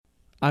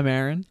I'm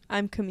Aaron.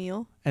 I'm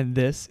Camille. And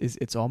this is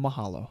It's All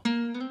Mahalo.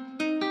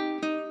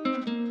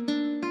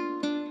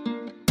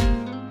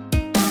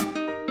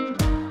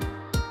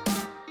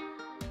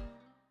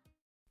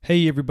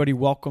 Hey everybody,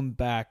 welcome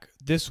back.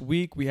 This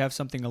week we have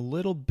something a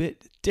little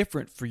bit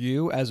different for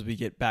you as we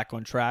get back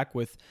on track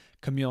with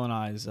Camille and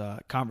I's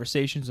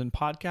conversations and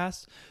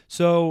podcasts.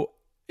 So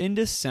in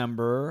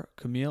December,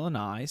 Camille and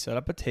I set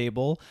up a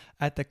table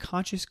at the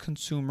Conscious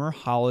Consumer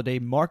Holiday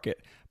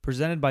Market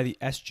presented by the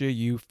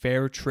SJU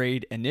Fair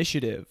Trade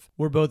Initiative.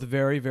 We're both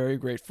very, very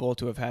grateful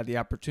to have had the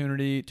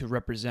opportunity to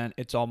represent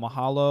It's All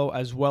Mahalo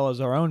as well as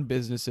our own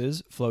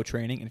businesses, Flow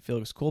Training and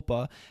Felix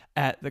Culpa,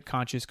 at the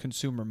Conscious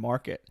Consumer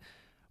Market.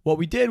 What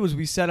we did was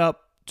we set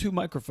up 2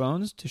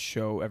 microphones to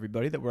show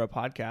everybody that we're a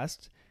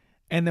podcast,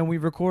 and then we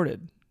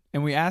recorded,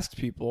 and we asked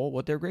people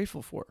what they're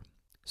grateful for.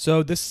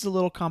 So this is a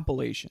little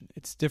compilation.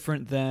 It's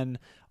different than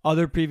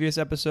other previous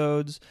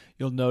episodes.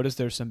 You'll notice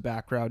there's some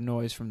background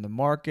noise from the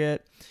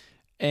market,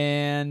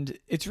 and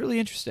it's really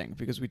interesting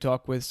because we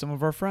talk with some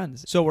of our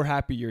friends. So we're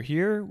happy you're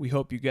here. We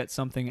hope you get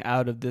something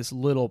out of this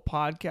little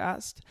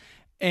podcast,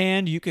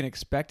 and you can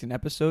expect an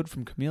episode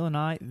from Camille and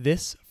I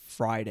this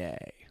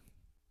Friday.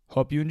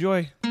 Hope you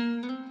enjoy.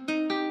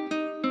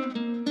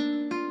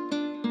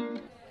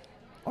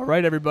 All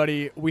right,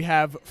 everybody. We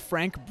have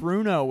Frank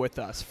Bruno with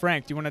us.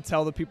 Frank, do you want to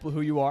tell the people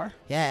who you are?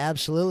 Yeah,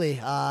 absolutely.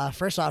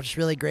 First off, just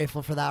really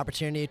grateful for the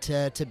opportunity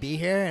to be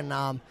here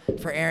and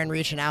for Aaron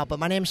reaching out. But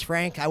my name's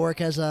Frank. I work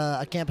as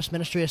a campus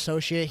ministry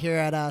associate here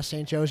at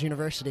St. Joe's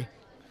University.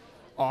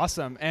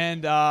 Awesome.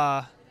 And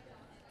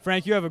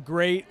Frank, you have a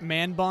great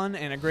man bun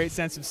and a great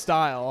sense of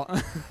style.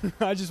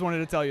 I just wanted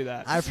to tell you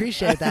that. I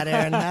appreciate that,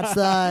 Aaron. That's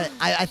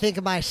I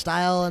think my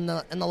style in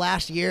the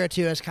last year or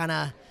two has kind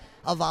of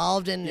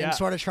evolved and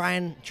sort of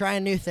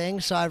trying new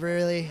things. So I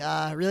really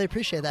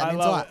appreciate that. It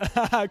means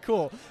a lot.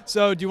 Cool.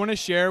 So do you want to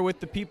share with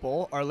the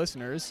people, our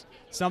listeners,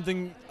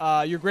 something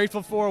you're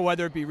grateful for,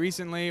 whether it be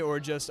recently or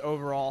just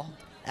overall?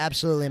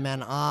 Absolutely,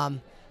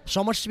 man.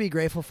 So much to be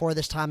grateful for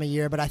this time of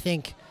year, but I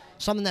think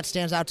something that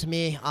stands out to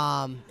me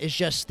is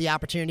just the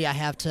opportunity I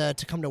have to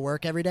come to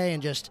work every day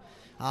and just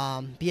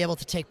be able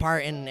to take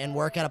part and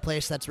work at a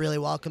place that's really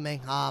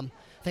welcoming. I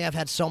think I've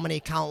had so many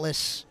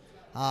countless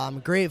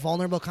great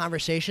vulnerable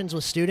conversations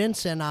with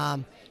students,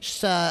 and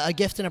just a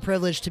gift and a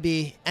privilege to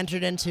be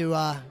entered into,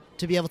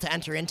 to be able to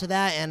enter into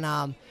that,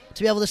 and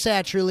to be able to say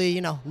I truly,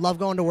 love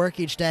going to work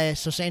each day.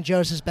 So St.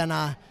 Joe's has been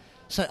a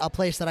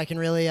place that I can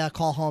really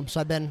call home. So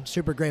I've been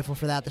super grateful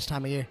for that this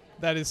time of year.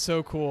 That is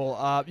so cool.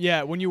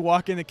 When you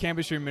walk in the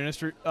campus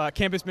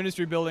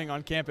ministry building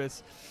on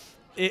campus,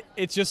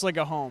 it's just like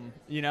a home,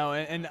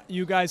 and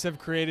you guys have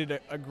created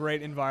a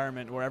great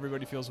environment where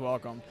everybody feels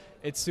welcome.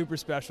 It's super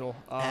special.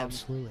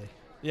 Absolutely.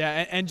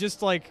 Yeah, and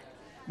just like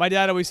my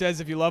dad always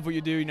says, if you love what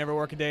you do, you never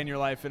work a day in your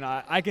life. And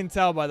I can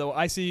tell, by the way,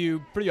 I see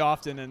you pretty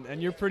often,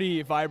 and you're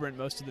pretty vibrant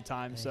most of the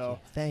time.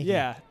 Thank you.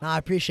 Yeah. No, I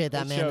appreciate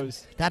that, man.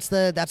 Shows. That's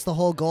the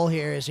whole goal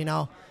here is,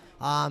 to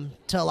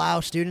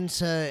allow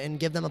students and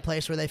give them a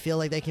place where they feel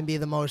like they can be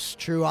the most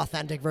true,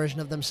 authentic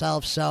version of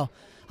themselves. So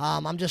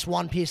I'm just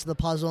one piece of the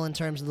puzzle in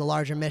terms of the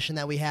larger mission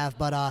that we have,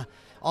 but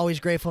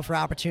always grateful for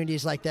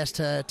opportunities like this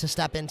to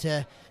step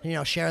into,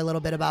 share a little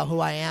bit about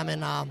who I am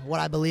and what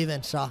I believe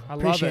in. So I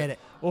appreciate love it.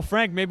 Well,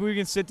 Frank, maybe we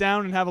can sit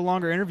down and have a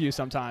longer interview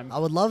sometime. I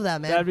would love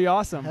that, man. That'd be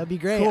awesome. That'd be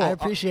great. Cool. I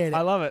appreciate it.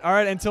 I love it. All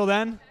right, until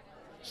then.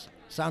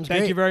 Sounds great.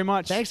 Thank you very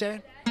much. Thanks,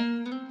 Aaron.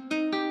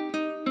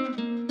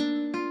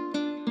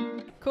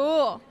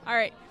 Cool. All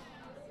right.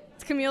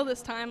 It's Camille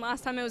this time.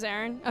 Last time it was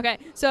Aaron. Okay,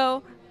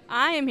 so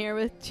I am here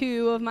with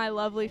 2 of my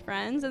lovely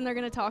friends, and they're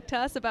going to talk to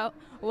us about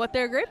what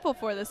they're grateful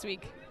for this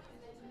week.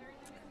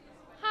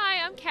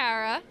 Hi, I'm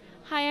Kara.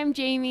 Hi, I'm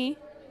Jamie.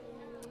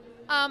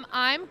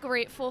 I'm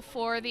grateful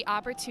for the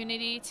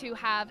opportunity to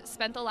have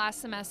spent the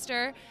last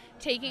semester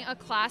taking a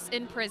class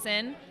in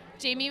prison.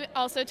 Jamie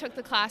also took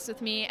the class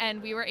with me,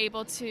 and we were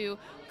able to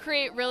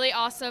create really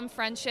awesome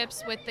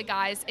friendships with the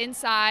guys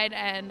inside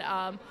and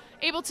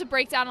able to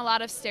break down a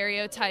lot of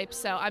stereotypes.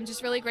 So I'm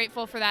just really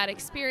grateful for that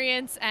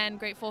experience and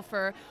grateful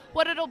for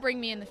what it'll bring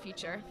me in the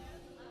future.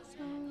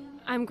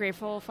 I'm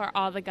grateful for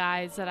all the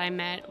guys that I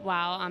met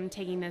while I'm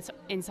taking this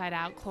Inside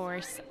Out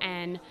course,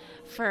 and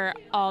for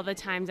all the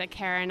times that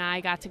Kara and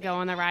I got to go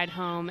on the ride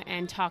home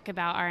and talk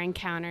about our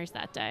encounters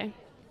that day.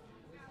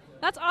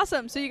 That's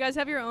awesome. So you guys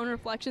have your own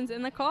reflections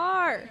in the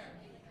car.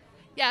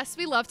 Yes,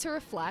 we love to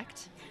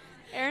reflect.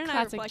 Aaron and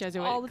Classic I reflect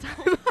Jesuit. all the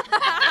time.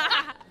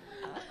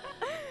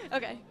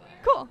 Okay,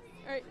 cool. All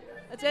right,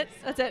 that's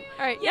it.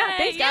 All right, yeah,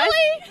 thanks,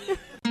 guys.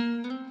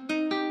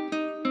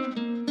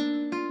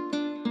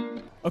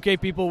 Okay,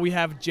 people, we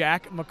have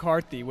Jack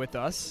McCarthy with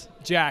us.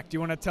 Jack, do you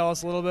want to tell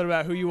us a little bit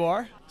about who you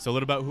are? So a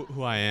little about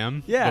who I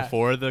am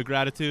before the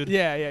gratitude?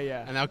 Yeah.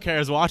 And now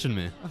Kara's watching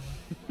me.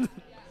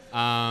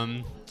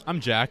 I'm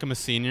Jack. I'm a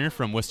senior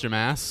from Worcester,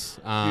 Mass.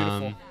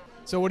 Beautiful.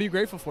 So what are you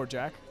grateful for,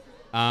 Jack?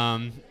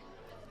 I'm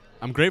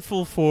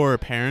grateful for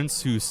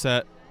parents who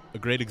set a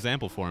great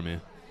example for me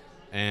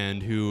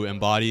and who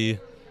embody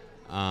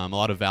a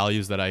lot of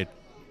values that I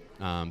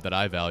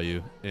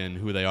value in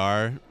who they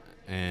are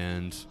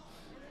and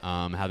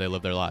how they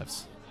live their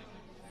lives.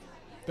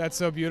 That's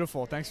so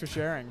beautiful. Thanks for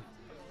sharing.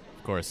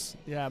 Of course.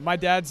 Yeah, my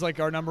dad's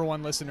like our number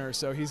one listener,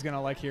 so he's going to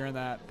like hearing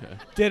that. Okay.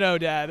 Ditto,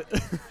 Dad.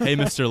 Hey,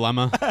 Mr.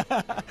 Lemma.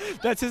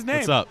 That's his name.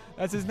 What's up?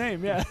 That's his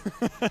name, yeah.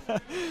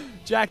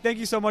 Jack, thank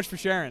you so much for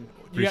sharing.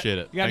 Appreciate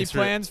it. You got Thanks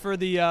any plans for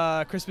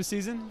the Christmas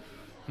season?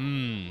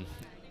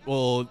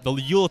 Well, the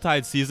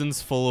Yuletide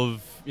season's full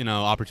of,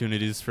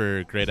 opportunities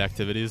for great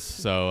activities.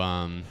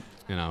 So,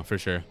 for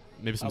sure.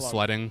 Maybe some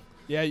sledding.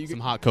 Yeah, some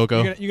hot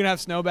cocoa. You gonna have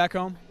snow back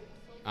home?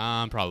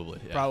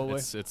 Probably. Yeah. Probably.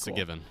 It's Cool. a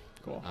given.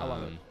 Cool. I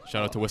love it.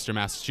 Shout out to Worcester,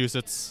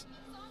 Massachusetts.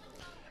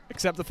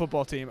 Except the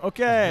football team.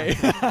 Okay.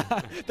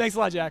 Thanks a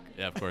lot, Jack.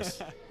 Yeah, of course.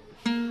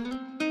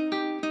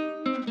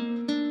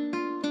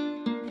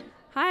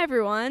 Hi,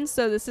 everyone.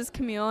 So this is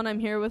Camille, and I'm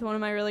here with one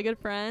of my really good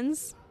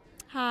friends.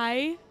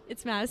 Hi,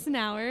 it's Madison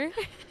Hour.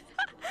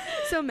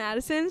 So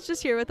Madison's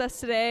just here with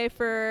us today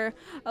for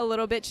a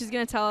little bit. She's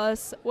going to tell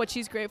us what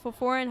she's grateful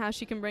for and how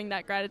she can bring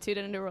that gratitude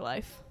into her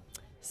life.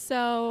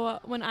 So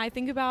when I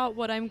think about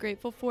what I'm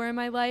grateful for in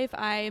my life,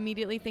 I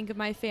immediately think of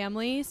my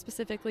family,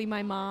 specifically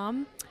my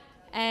mom.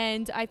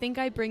 And I think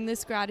I bring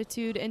this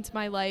gratitude into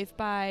my life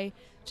by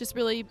just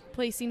really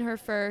placing her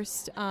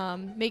first,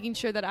 making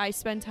sure that I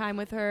spend time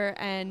with her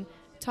and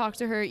talk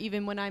to her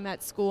even when I'm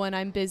at school and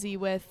I'm busy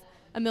with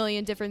a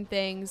million different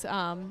things.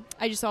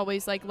 I just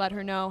always let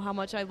her know how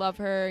much I love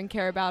her and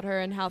care about her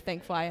and how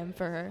thankful I am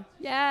for her.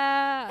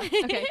 Yeah.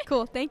 Okay,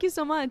 cool. Thank you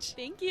so much.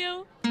 Thank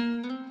you.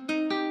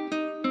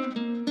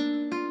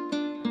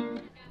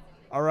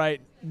 All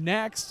right.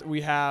 Next,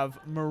 we have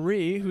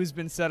Marie, who's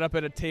been set up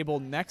at a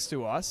table next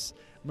to us.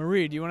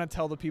 Marie, do you want to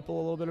tell the people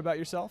a little bit about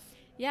yourself?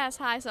 Yes,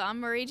 hi. So I'm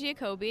Marie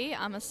Giacobbe.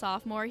 I'm a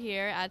sophomore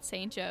here at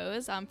St.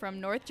 Joe's. I'm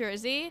from North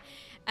Jersey.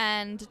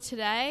 And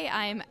today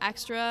I'm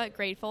extra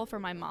grateful for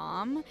my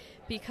mom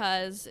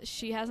because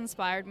she has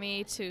inspired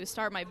me to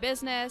start my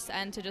business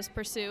and to just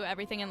pursue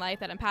everything in life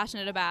that I'm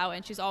passionate about.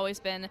 And she's always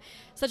been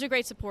such a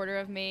great supporter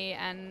of me.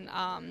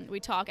 And we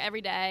talk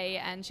every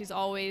day. And she's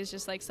always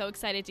just so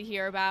excited to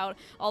hear about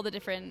all the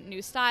different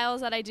new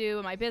styles that I do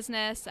in my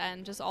business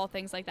and just all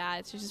things like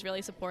that. She's just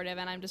really supportive,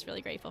 and I'm just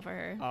really grateful for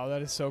her. Oh,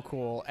 that is so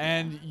cool.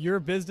 And your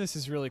business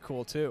is really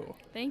cool, too.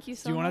 Thank you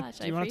so much.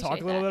 Do you want to talk a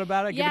appreciate little that. bit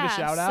about it? Give it a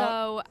shout out.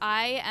 So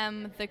I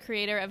am the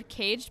creator of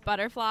Caged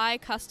Butterfly,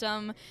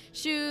 custom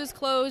shoes,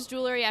 clothes,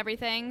 jewelry,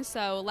 everything.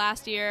 So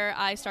last year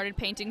I started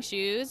painting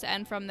shoes,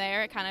 and from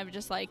there it kind of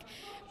just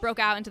broke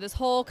out into this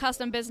whole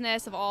custom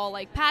business of all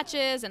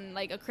patches and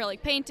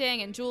acrylic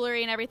painting and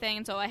jewelry and everything.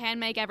 And so I hand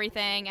make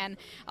everything, and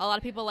a lot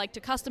of people like to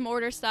custom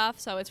order stuff,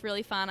 so it's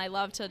really fun. I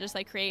love to just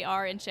create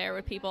art and share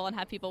with people and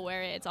have people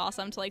wear it. It's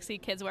awesome to see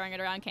kids wearing it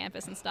around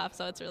campus and stuff,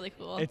 so it's really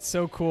cool. It's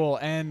so cool.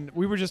 And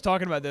we were just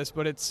talking about this,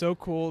 but it's so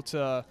cool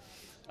to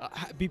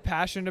be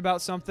passionate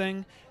about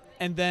something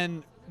and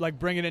then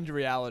bring it into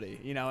reality,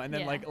 and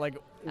then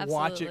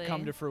watch it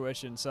come to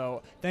fruition.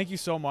 So thank you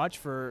so much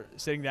for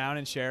sitting down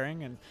and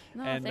sharing. And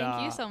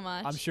thank you so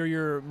much. I'm sure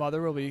your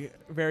mother will be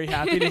very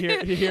happy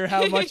to hear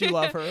how much you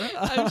love her.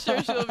 I'm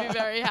sure she'll be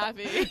very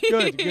happy.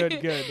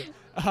 Good.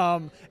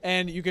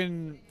 And you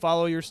can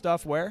follow your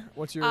stuff where?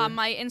 What's your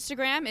my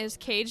Instagram is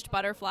Caged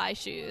Butterfly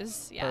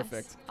Shoes. Yes.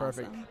 Perfect.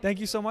 Awesome. Thank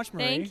you so much,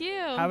 Marie. Thank you.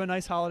 Have a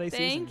nice holiday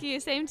season. Thank you.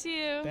 Same to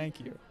you. Thank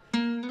you.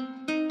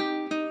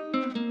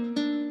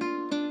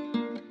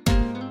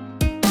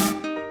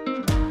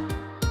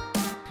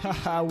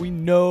 We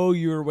know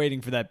you were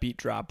waiting for that beat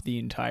drop the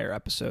entire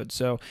episode,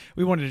 so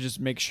we wanted to just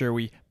make sure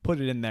we put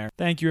it in there.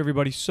 Thank you,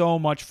 everybody, so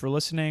much for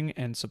listening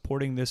and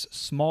supporting this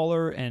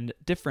smaller and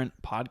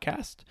different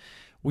podcast.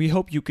 We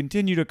hope you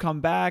continue to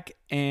come back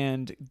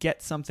and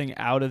get something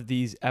out of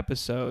these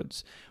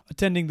episodes.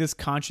 Attending this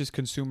conscious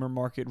consumer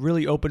market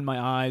really opened my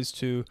eyes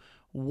to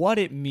what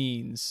it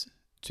means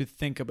to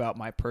think about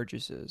my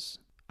purchases.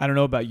 I don't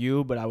know about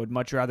you, but I would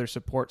much rather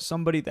support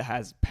somebody that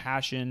has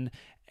passion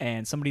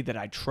and somebody that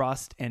I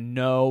trust and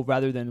know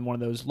rather than one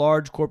of those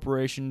large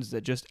corporations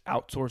that just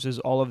outsources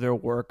all of their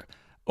work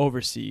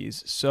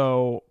overseas.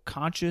 So,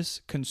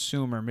 conscious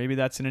consumer, maybe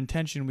that's an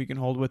intention we can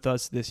hold with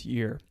us this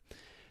year.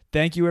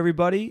 Thank you,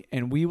 everybody,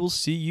 and we will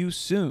see you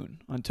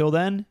soon. Until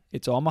then,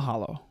 it's all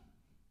mahalo.